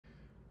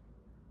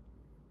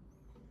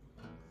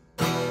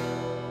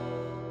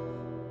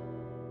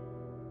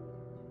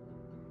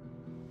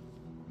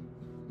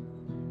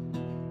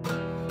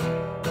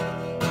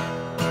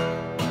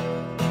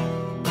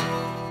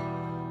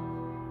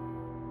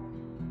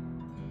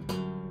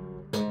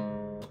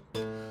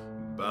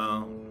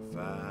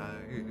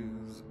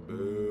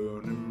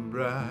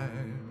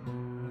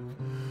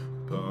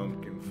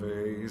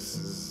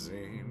voices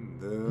in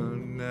the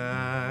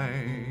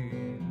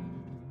night.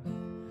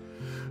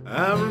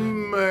 I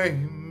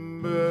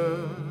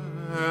remember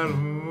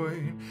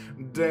Halloween,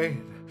 dead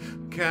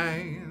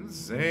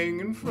kites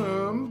hanging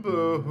from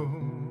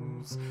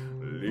poles,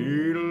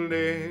 little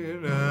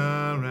dead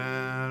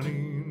around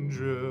in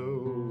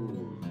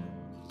droves.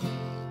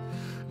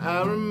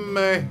 I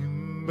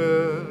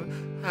remember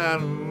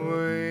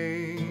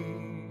Halloween,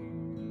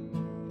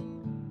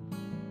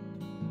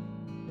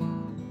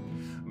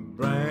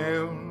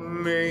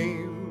 brown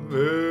leaf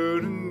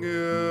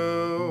vertigo,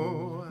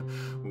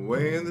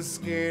 when the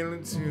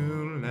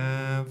skeleton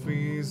life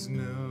is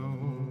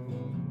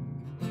known.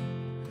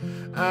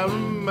 I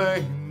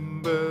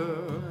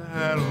remember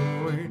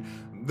Halloween,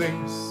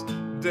 this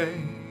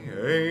day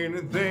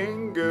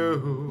anything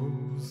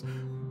goes,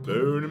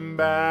 burning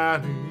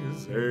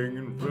bodies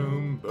hanging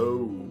from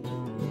poles.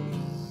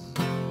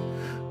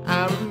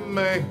 I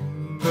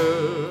remember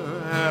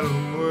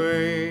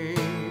Halloween.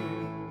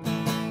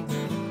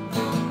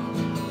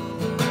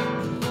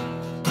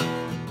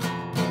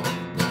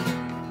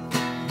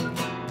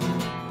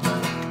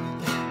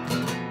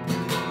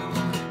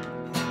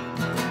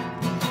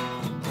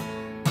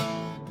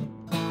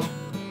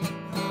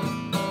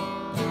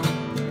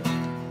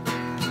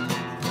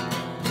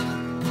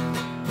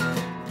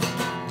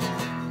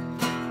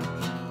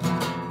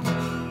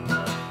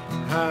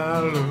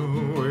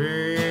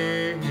 Halloween,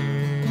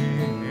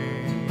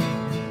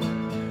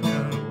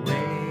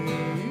 Halloween,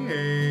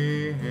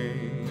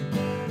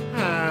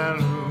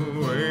 Halloween,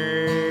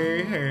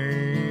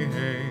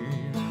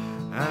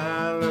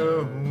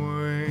 Halloween.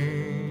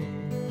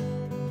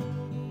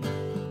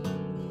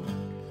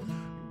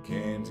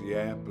 Candy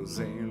apples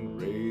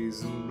and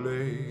raisin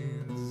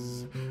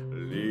blades,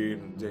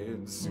 little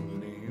dead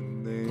soon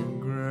in their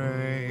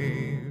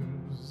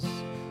graves.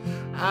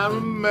 I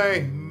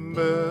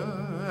remember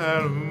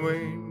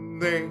Halloween,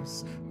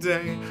 this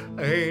day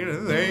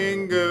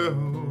anything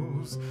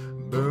goes,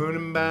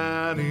 burning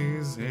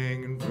bodies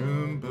hanging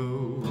from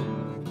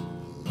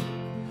poles.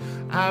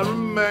 I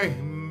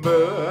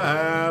remember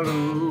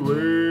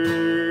Halloween,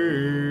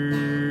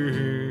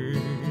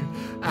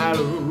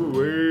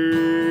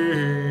 Halloween,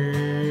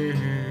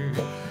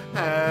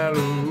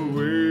 Halloween,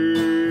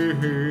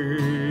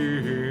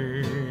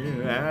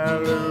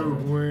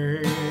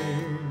 Halloween,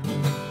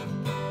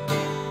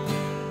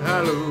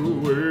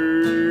 Halloween.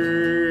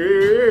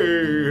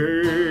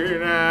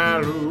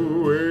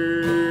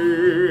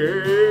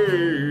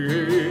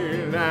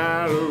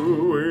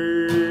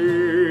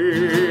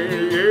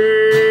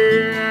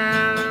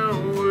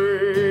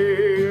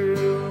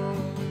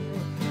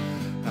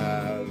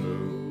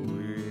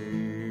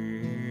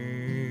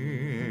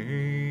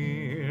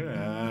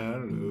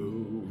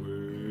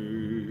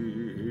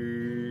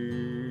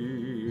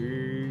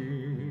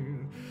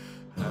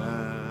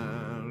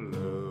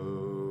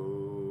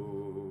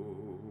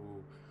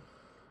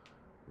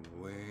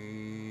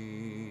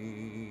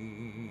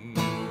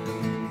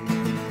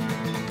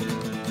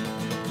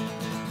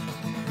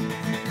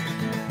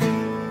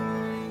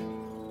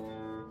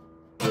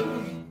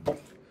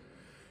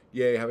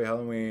 Yay, happy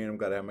Halloween. I'm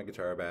glad I have my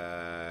guitar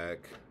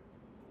back.